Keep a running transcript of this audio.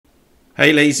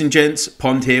Hey ladies and gents,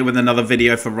 Pond here with another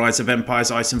video for Rise of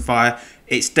Empires Ice and Fire.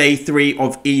 It's day 3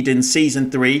 of Eden Season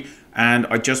 3 and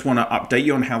I just want to update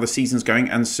you on how the season's going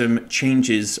and some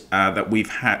changes that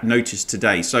we've noticed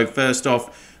today. So first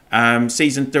off,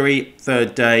 Season 3,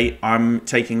 third day, I'm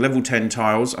taking level 10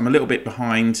 tiles. I'm a little bit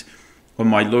behind on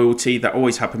my loyalty. That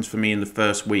always happens for me in the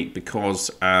first week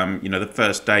because, you know, the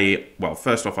first day, well,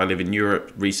 first off, I live in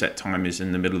Europe. Reset time is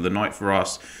in the middle of the night for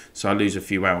us. So I lose a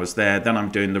few hours there. Then I'm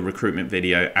doing the recruitment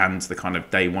video and the kind of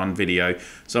day 1 video.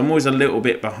 So I'm always a little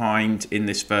bit behind in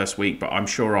this first week, but I'm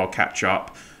sure I'll catch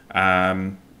up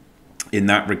in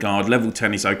that regard. Level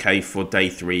 10 is okay for day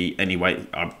 3 anyway.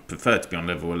 I prefer to be on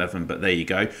level 11, but there you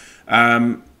go.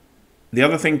 The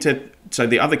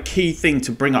other key thing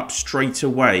to bring up straight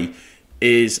away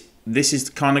is this is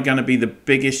kind of going to be the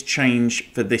biggest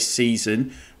change for this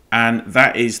season, and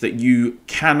that is that you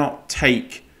cannot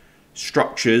take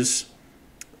structures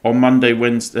on Monday,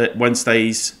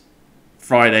 Wednesdays,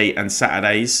 Friday and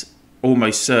Saturdays,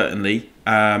 almost certainly.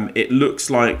 It looks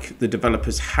like the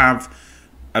developers have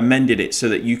amended it so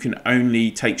that you can only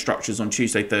take structures on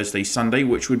Tuesday, Thursday, Sunday,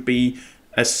 which would be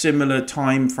a similar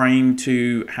time frame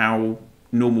to how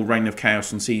normal Reign of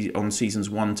Chaos on seasons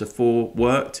 1 to 4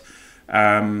 worked.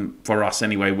 For us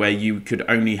anyway, where you could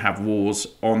only have wars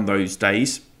on those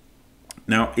days.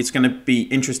 Now, it's going to be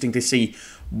interesting to see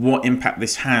what impact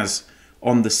this has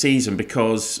on the season,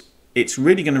 because it's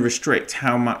really going to restrict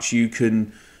how much you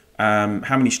can,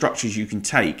 how many structures you can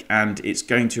take, and it's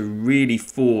going to really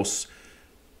force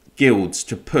guilds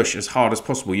to push as hard as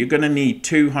possible. You're going to need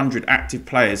 200 active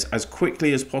players as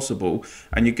quickly as possible,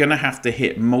 and you're going to have to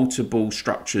hit multiple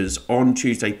structures on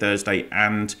Tuesday, Thursday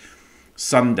and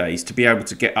Sundays to be able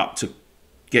to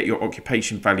get your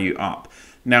occupation value up.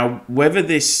 Now, whether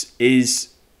this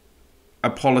is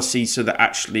a policy so that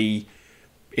actually,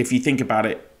 if you think about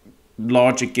it,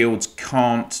 larger guilds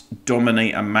can't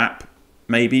dominate a map,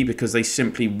 maybe because they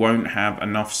simply won't have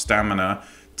enough stamina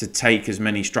to take as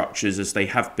many structures as they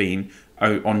have been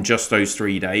on just those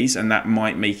 3 days, and that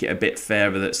might make it a bit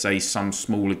fairer that, say, some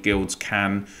smaller guilds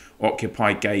can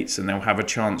occupy gates and they'll have a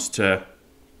chance to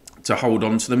hold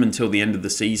on to them until the end of the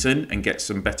season and get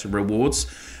some better rewards.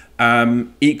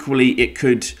 Equally, it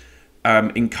could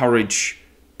encourage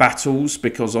battles,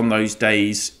 because on those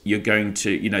days you're going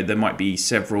to, you know, there might be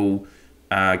several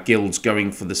guilds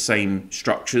going for the same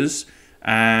structures,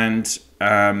 and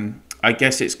I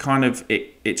guess it's kind of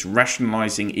it's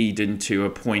rationalizing Eden to a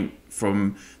point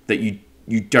from that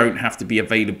you don't have to be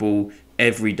available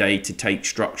every day to take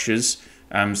structures.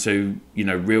 So, you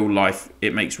know, real life,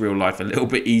 it makes real life a little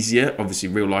bit easier. Obviously,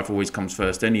 real life always comes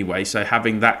first anyway. So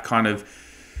having that kind of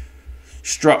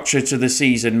structure to the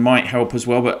season might help as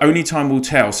well, but only time will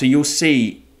tell. So you'll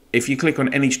see, if you click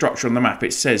on any structure on the map,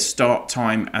 it says start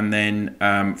time and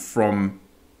then from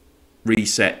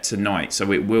reset to night.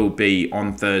 So it will be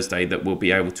on Thursday that we'll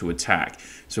be able to attack.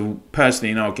 So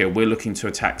personally in our guild, we're looking to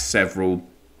attack several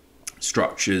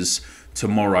structures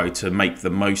tomorrow to make the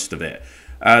most of it.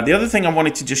 The other thing I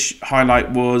wanted to just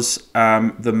highlight was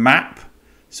the map.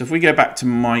 So if we go back to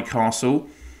my castle,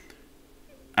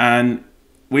 and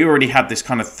we already had this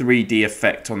kind of 3D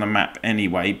effect on the map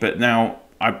anyway, but now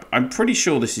I'm pretty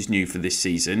sure this is new for this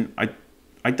season.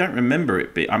 I don't remember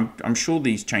it, but I'm sure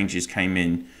these changes came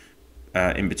in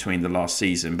between the last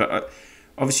season. But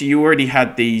obviously you already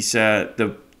had these,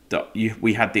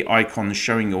 we had the icons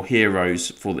showing your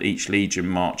heroes for each legion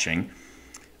marching.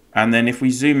 And then if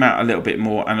we zoom out a little bit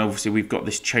more, and obviously we've got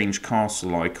this change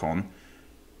castle icon.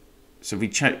 So if we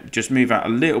just move out a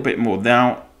little bit more,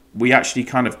 now we actually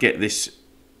kind of get this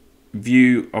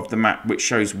view of the map which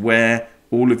shows where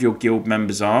all of your guild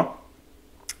members are.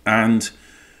 And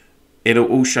it'll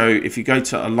all show, if you go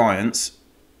to Alliance,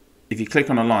 if you click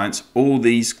on Alliance, all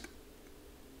these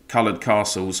coloured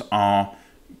castles are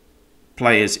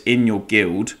players in your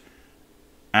guild.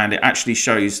 And it actually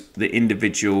shows the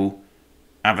individual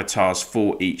avatars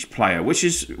for each player, which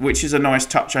is a nice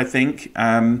touch, I think.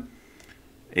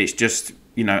 It's just,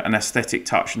 you know, an aesthetic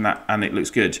touch, and it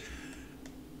looks good.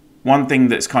 One thing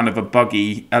that's kind of a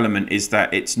buggy element is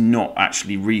that it's not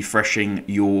actually refreshing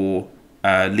your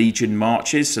legion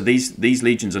marches. So these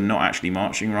legions are not actually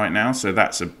marching right now, so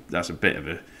that's a bit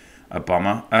of a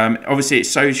bummer. Obviously it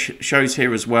shows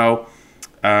here as well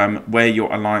where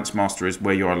your alliance master is,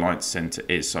 where your alliance center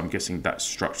is. So I'm guessing that's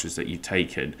structures that you've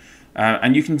taken.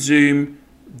 And you can zoom,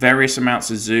 various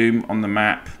amounts of zoom on the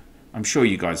map. I'm sure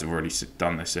you guys have already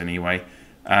done this anyway.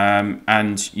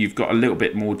 And you've got a little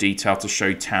bit more detail to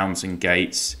show towns and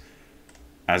gates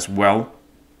as well.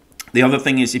 The other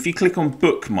thing is, if you click on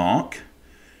bookmark,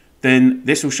 Then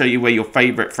this will show you where your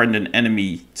favorite friend and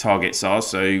enemy targets are.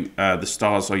 So the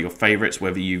stars are your favorites,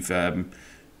 whether you've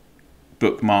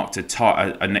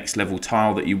bookmarked a next level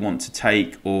tile that you want to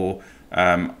take, or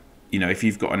you know, if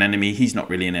you've got an enemy, he's not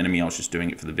really an enemy, I was just doing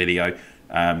it for the video,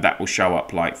 that will show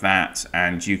up like that.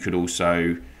 And you could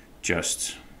also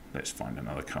just, let's find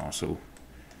another castle.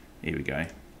 Here we go.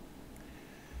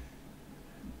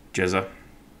 Jezza.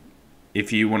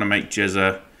 If you want to make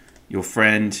Jezza your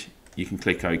friend, you can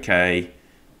click OK,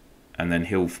 and then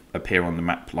he'll appear on the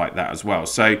map like that as well.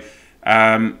 So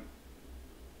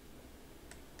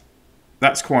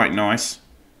that's quite nice,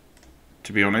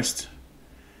 to be honest.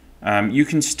 You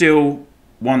can still,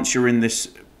 once you're in this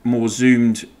more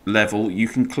zoomed level, you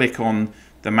can click on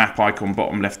the map icon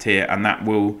bottom left here, and that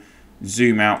will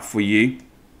zoom out for you,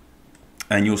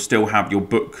 and you'll still have your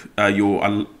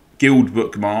guild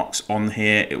bookmarks on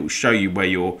here. It will show you where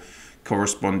your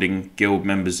corresponding guild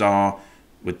members are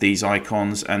with these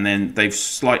icons, and then they've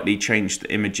slightly changed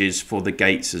the images for the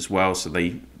gates as well, so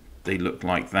they look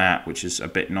like that, which is a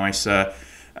bit nicer,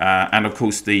 and of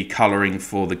course the coloring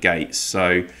for the gates.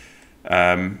 So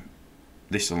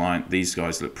these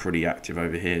guys look pretty active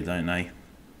over here, don't they?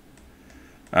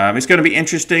 It's going to be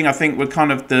interesting. I think we're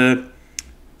kind of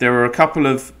there are a couple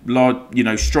of large,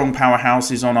 strong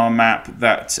powerhouses on our map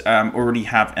that already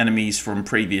have enemies from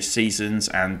previous seasons,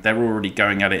 and they're already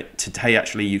going at it today.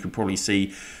 Actually, you could probably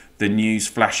see the news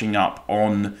flashing up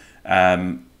on,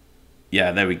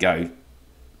 yeah, there we go.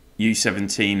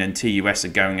 U17 and TUS are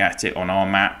going at it on our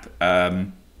map.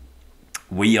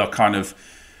 We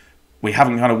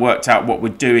haven't kind of worked out what we're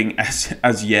doing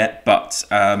as yet, but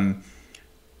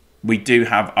we do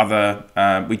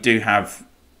have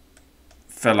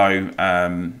fellow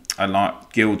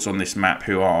guilds on this map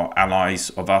who are allies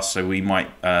of us, so we might,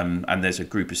 and there's a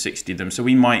group of 60 of them, so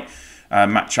we might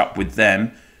match up with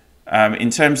them. In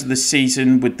terms of the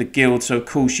season with the guild, so of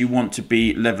course you want to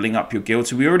be leveling up your guild.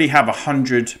 So we already have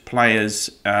 100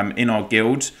 players in our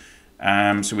guild,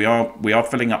 so we are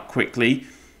filling up quickly,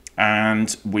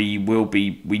 and we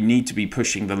need to be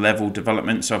pushing the level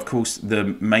development. So of course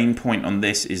the main point on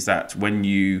this is that when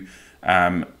you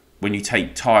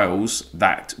take tiles,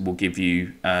 that will give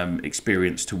you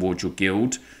experience towards your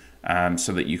guild,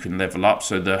 so that you can level up.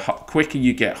 So the quicker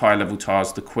you get high level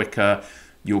tiles, the quicker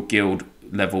your guild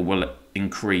level will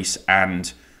increase,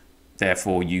 and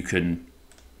therefore you can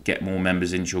get more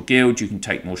members into your guild, you can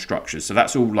take more structures. So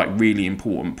that's all like really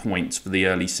important points for the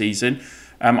early season.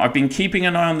 I've been keeping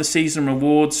an eye on the season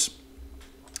rewards.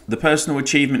 The personal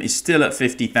achievement is still at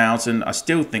 50,000. I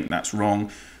still think that's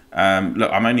wrong.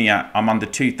 Look, I'm under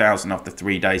 2,000 after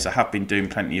 3 days. I have been doing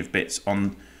plenty of bits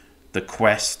on the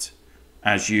quest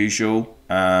as usual,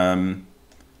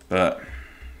 but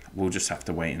we'll just have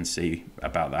to wait and see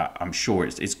about that. I'm sure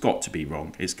it's got to be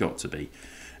wrong. It's got to be.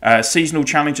 Seasonal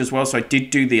challenge as well. So I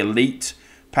did do the elite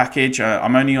package.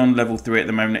 I'm only on level 3 at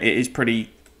the moment. It is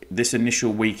pretty. This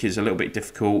initial week is a little bit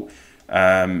difficult.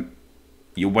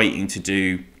 You're waiting to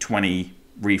do 20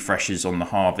 refreshes on the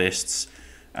harvests.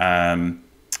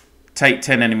 Take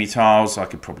 10 enemy tiles. I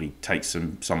could probably take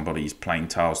somebody's plain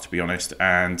tiles, to be honest,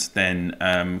 and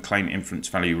then claim influence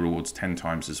value rewards 10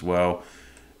 times as well.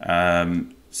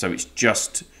 So it's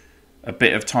just a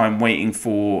bit of time waiting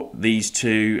for these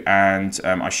two, and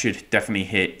I should definitely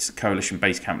hit Coalition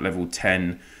Base Camp level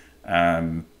 10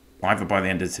 either by the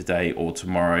end of today or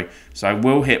tomorrow. So I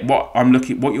will hit what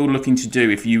you're looking to do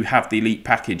if you have the elite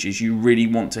package is you really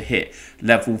want to hit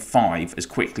level 5 as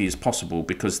quickly as possible,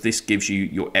 because this gives you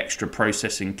your extra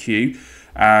processing queue.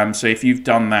 So if you've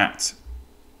done that,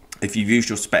 if you've used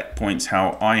your spec points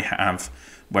how I have,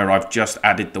 where I've just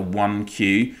added the 1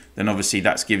 queue, then obviously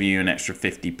that's giving you an extra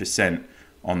 50%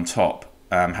 on top,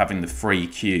 having the free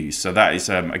queues. So that is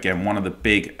again one of the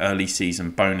big early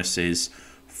season bonuses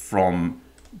from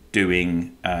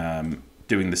doing the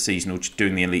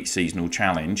elite seasonal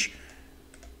challenge.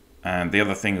 And the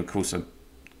other thing, of course,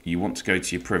 you want to go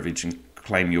to your privilege and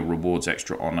claim your rewards,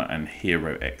 extra honor and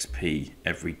hero XP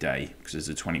every day, because there's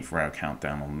a 24-hour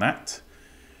countdown on that.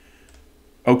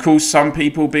 Of course, some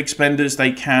people, big spenders,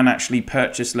 they can actually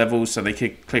purchase levels, so they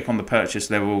could click on the purchase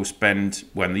level, spend,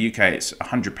 well, in the UK it's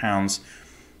 £100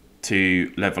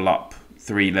 to level up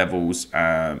 3 levels.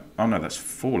 Oh no, that's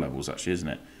 4 levels actually, isn't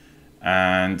it?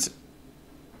 And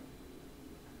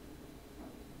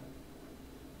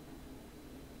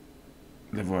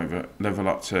level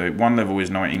up to 1 level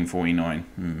is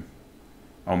 1949.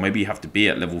 Oh, maybe you have to be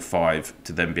at level 5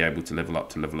 to then be able to level up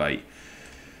to level 8.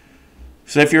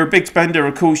 So if you're a big spender,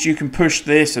 of course, you can push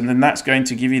this, and then that's going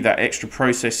to give you that extra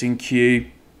processing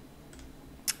queue.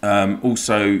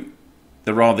 Also,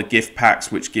 There are the gift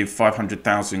packs which give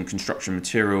 500,000 construction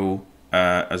material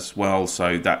as well.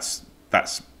 So that's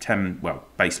 10, well,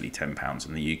 basically £10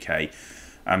 in the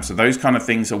UK. So those kind of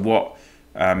things are what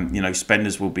you know,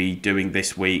 spenders will be doing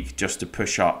this week, just to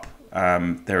push up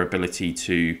their ability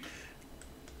to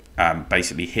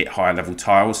basically hit higher level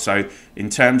tiles. So in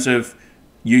terms of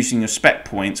using your spec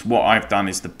points, what I've done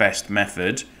is the best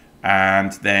method.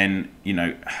 And then, you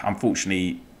know,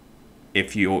 unfortunately,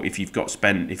 if you've got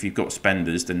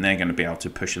spenders, then they're going to be able to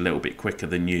push a little bit quicker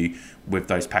than you with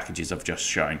those packages I've just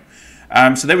shown.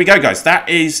 So there we go, guys. That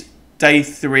is day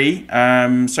 3.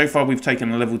 So far we've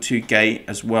taken a level 2 gate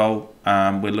as well.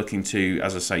 We're looking to,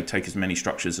 as I say, take as many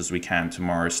structures as we can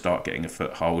tomorrow, start getting a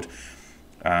foothold,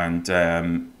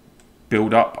 and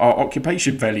build up our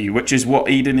occupation value, which is what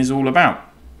Eden is all about.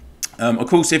 Of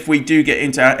course, if we do get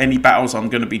into any battles, I'm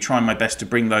going to be trying my best to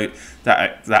bring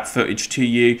that footage to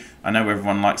you. I know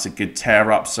everyone likes a good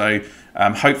tear up, so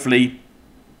hopefully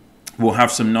we'll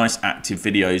have some nice active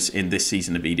videos in this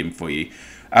season of Eden for you.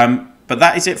 But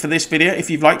that is it for this video. If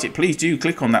you've liked it, please do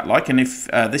click on that like. And if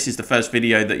this is the first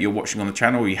video that you're watching on the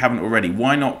channel, or you haven't already,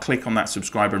 why not click on that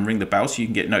subscribe and ring the bell so you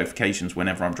can get notifications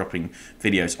whenever I'm dropping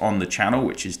videos on the channel,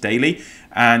 which is daily.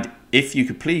 And if you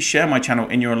could please share my channel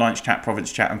in your Alliance chat,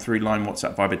 Province chat, and through Line,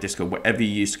 WhatsApp, Viber, Discord, whatever you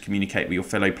use to communicate with your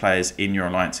fellow players in your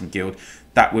Alliance and Guild,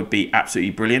 that would be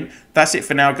absolutely brilliant. That's it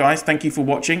for now, guys. Thank you for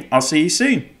watching. I'll see you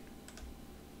soon.